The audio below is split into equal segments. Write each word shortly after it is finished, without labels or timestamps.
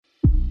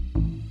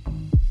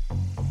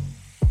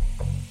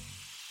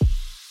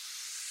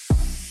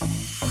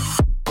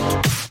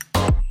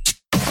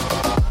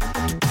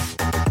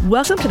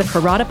Welcome to the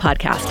Pro Rata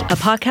Podcast, a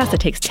podcast that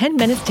takes 10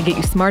 minutes to get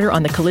you smarter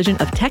on the collision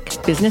of tech,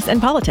 business,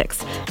 and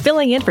politics.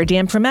 Filling in for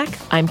Dan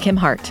Primack, I'm Kim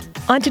Hart.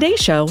 On today's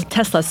show,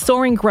 Tesla's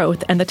soaring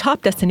growth and the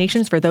top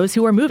destinations for those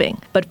who are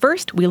moving. But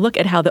first, we look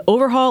at how the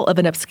overhaul of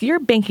an obscure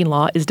banking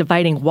law is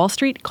dividing Wall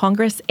Street,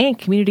 Congress, and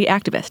community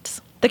activists.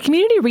 The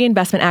Community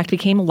Reinvestment Act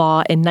became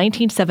law in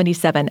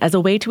 1977 as a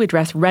way to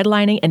address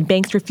redlining and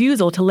banks'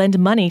 refusal to lend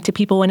money to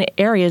people in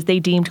areas they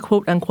deemed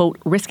quote-unquote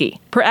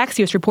risky. Per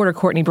Axios reporter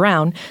Courtney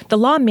Brown, the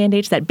law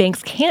mandates that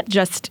banks can't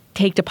just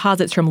take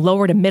deposits from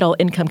lower to middle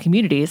income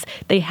communities.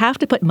 They have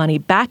to put money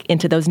back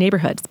into those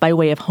neighborhoods by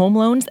way of home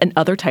loans and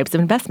other types of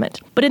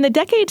investment. But in the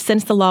decades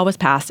since the law was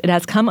passed, it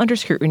has come under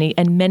scrutiny,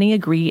 and many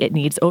agree it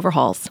needs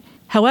overhauls.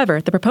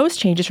 However, the proposed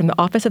changes from the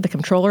Office of the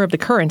Comptroller of the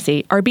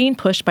Currency are being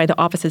pushed by the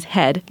office's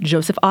head,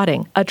 Joseph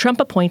Otting, a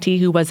Trump appointee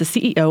who was the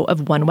CEO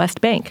of One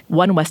West Bank.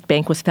 One West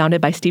Bank was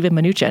founded by Steven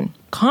Mnuchin.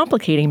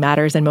 Complicating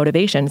matters and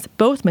motivations,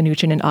 both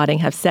Mnuchin and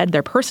Otting have said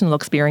their personal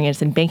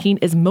experience in banking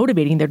is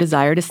motivating their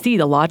desire to see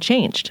the law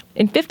changed.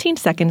 In 15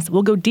 seconds,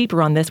 we'll go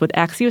deeper on this with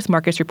Axios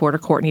Markets reporter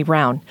Courtney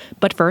Brown.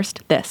 But first,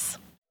 this.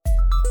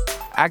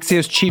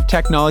 Axios chief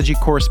technology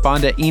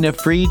correspondent Ina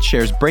Fried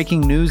shares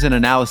breaking news and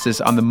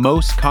analysis on the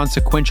most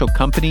consequential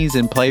companies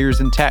and players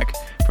in tech,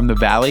 from the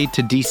Valley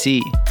to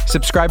DC.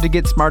 Subscribe to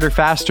get smarter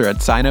faster at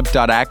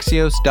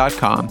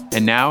signup.axios.com.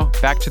 And now,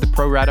 back to the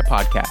Pro Rata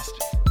Podcast.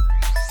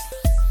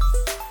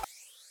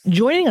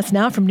 Joining us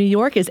now from New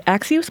York is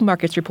Axios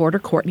Markets reporter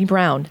Courtney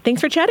Brown. Thanks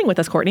for chatting with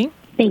us, Courtney.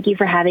 Thank you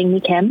for having me,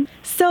 Kim.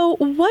 So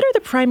what are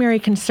the primary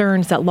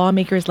concerns that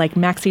lawmakers like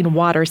Maxine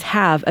Waters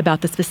have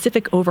about the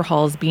specific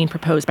overhauls being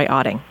proposed by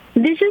Otting?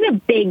 This is a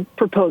big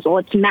proposal.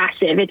 It's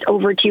massive. It's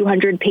over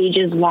 200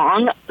 pages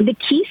long. The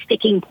key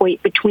sticking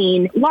point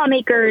between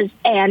lawmakers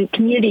and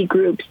community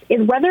groups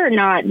is whether or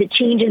not the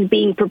changes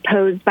being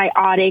proposed by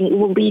Otting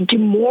will lead to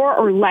more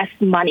or less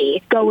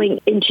money going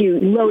into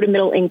low to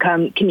middle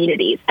income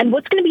communities, and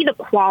what's going to be the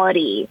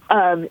quality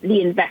of the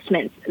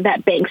investments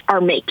that banks are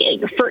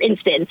making. For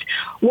instance,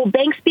 will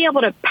banks be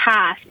able to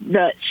pass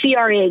the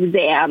CRA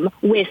exam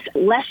with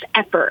less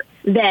effort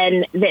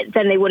than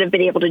they would have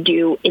been able to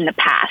do in the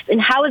past? And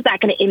how is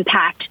that going to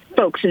impact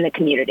folks in the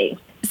community?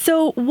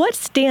 So what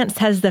stance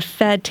has the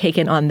Fed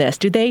taken on this?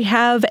 Do they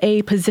have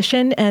a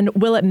position, and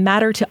will it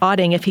matter to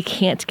Otting if he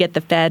can't get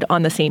the Fed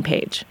on the same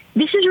page?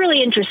 This is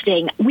really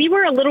interesting. We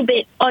were a little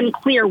bit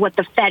unclear what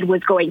the Fed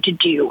was going to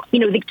do. You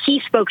know, the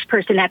key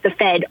spokesperson at the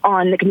Fed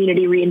on the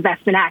Community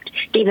Reinvestment Act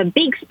gave a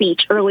big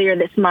speech earlier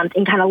this month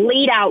and kind of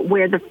laid out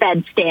where the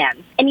Fed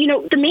stands. And, you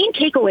know, the main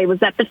takeaway was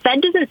that the Fed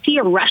doesn't see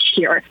a rush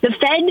here. The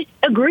Fed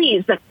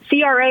agrees that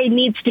CRA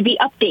needs to be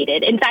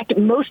updated. In fact,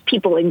 most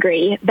people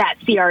agree that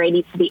CRA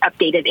needs to be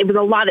updated. It was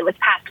a law that was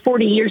passed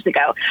 40 years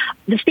ago.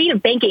 The state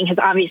of banking has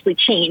obviously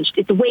changed.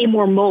 It's way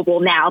more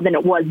mobile now than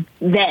it was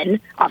then,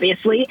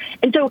 obviously.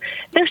 And so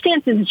their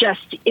stance is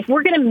just, if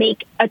we're going to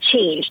make a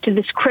change to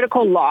this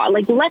critical law,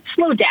 like, let's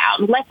slow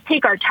down, let's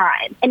take our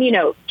time. And, you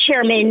know,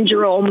 Chairman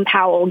Jerome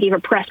Powell gave a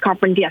press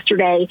conference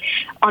yesterday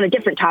on a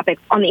different topic,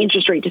 on the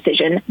interest rate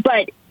decision,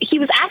 but he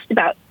was asked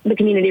about the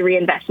Community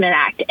Reinvestment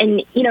Act.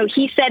 And, you know,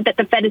 he said that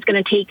the Fed is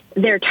going to take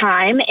their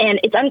time,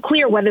 and it's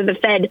unclear whether the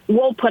Fed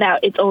will put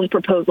out its own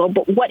proposal.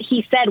 But what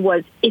he said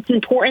was it's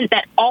important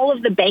that all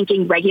of the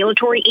banking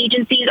regulatory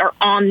agencies are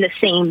on the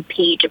same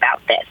page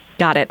about this.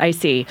 Got it. I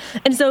see.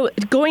 And so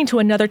going to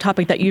another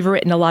topic that you've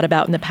written a lot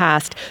about in the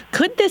past,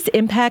 could this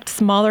impact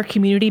smaller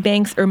community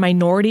banks or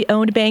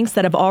minority-owned banks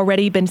that have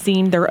already been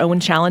seeing their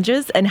own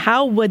challenges? And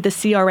how would the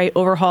CRA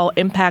overhaul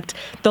impact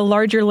the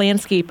larger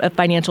landscape of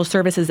financial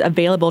services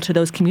available to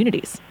those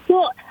communities?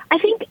 Well, I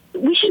think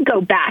we should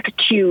go back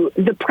to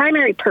the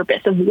primary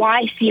purpose of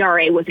why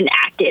CRA was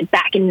enacted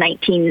back in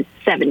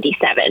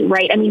 1977,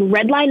 right? I mean,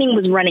 redlining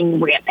was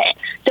running rampant.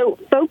 So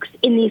folks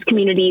in these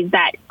communities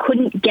that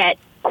couldn't get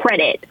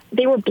credit,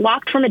 they were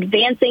blocked from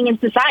advancing in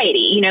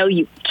society. You know,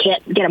 you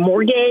can't get a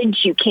mortgage,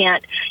 you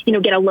can't, you know,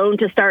 get a loan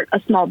to start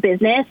a small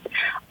business.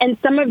 And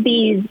some of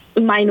these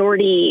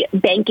minority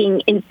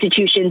banking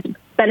institutions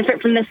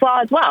benefit from this law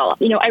as well.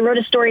 You know, I wrote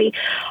a story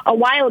a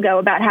while ago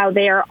about how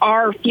there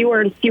are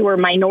fewer and fewer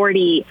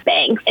minority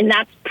banks, and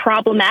that's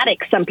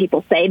problematic, some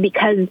people say,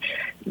 because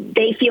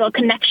they feel a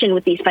connection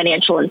with these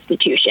financial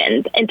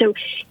institutions. And so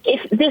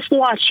if this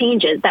law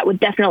changes, that would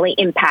definitely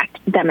impact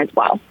them as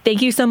well.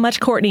 Thank you so much,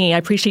 Courtney. I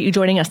appreciate you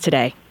joining us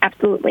today.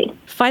 Absolutely.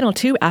 Final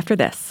two after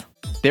this.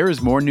 There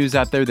is more news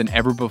out there than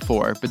ever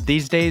before, but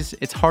these days,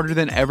 it's harder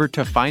than ever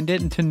to find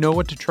it and to know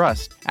what to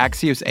trust.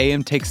 Axios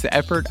AM takes the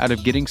effort out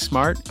of getting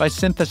smart by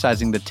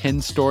synthesizing the 10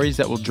 stories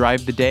that will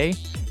drive the day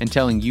and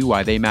telling you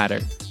why they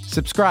matter.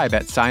 Subscribe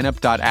at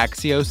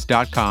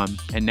signup.axios.com.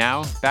 And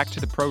now, back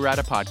to the Pro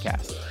Rata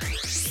Podcast.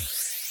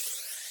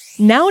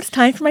 Now it's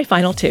time for my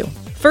final two.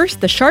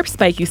 First, the sharp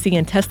spike you see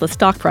in Tesla's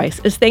stock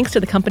price is thanks to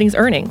the company's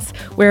earnings,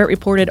 where it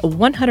reported a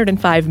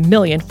 $105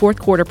 million fourth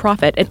quarter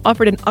profit and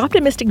offered an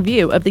optimistic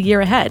view of the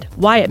year ahead.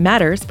 Why it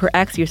matters, per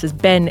Axios'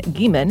 Ben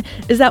Gieman,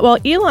 is that while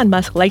Elon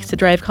Musk likes to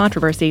drive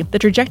controversy, the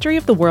trajectory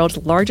of the world's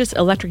largest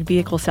electric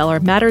vehicle seller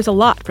matters a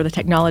lot for the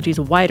technology's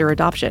wider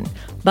adoption.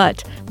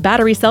 But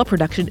battery cell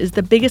production is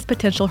the biggest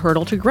potential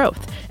hurdle to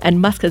growth, and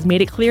Musk has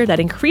made it clear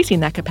that increasing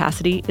that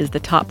capacity is the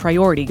top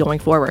priority going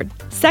forward.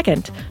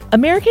 Second,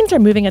 Americans are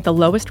moving at the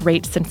lowest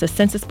rate since the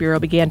Census Bureau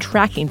began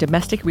tracking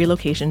domestic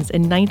relocations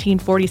in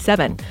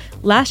 1947.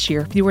 Last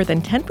year, fewer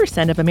than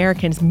 10% of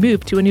Americans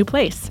moved to a new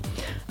place.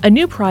 A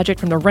new project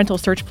from the rental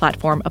search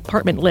platform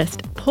Apartment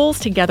List pulls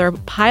together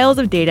piles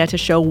of data to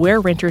show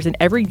where renters in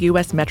every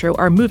U.S. metro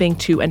are moving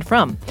to and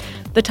from.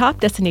 The top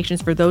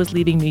destinations for those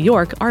leaving New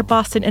York are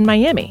Boston and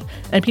Miami,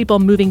 and people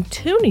moving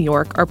to New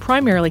York are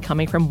primarily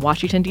coming from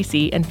Washington,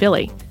 D.C. and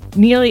Philly.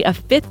 Nearly a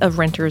fifth of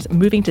renters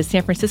moving to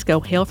San Francisco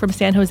hail from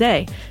San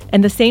Jose,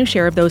 and the same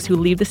share of those who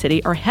leave the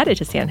city are headed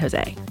to San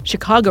Jose.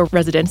 Chicago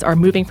residents are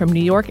moving from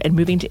New York and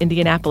moving to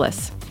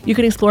Indianapolis. You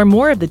can explore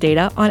more of the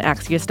data on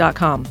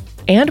Axios.com.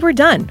 And we're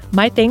done.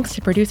 My thanks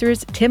to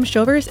producers Tim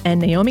Shovers and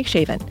Naomi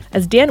Shavin.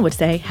 As Dan would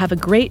say, have a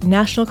great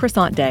National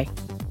Croissant Day.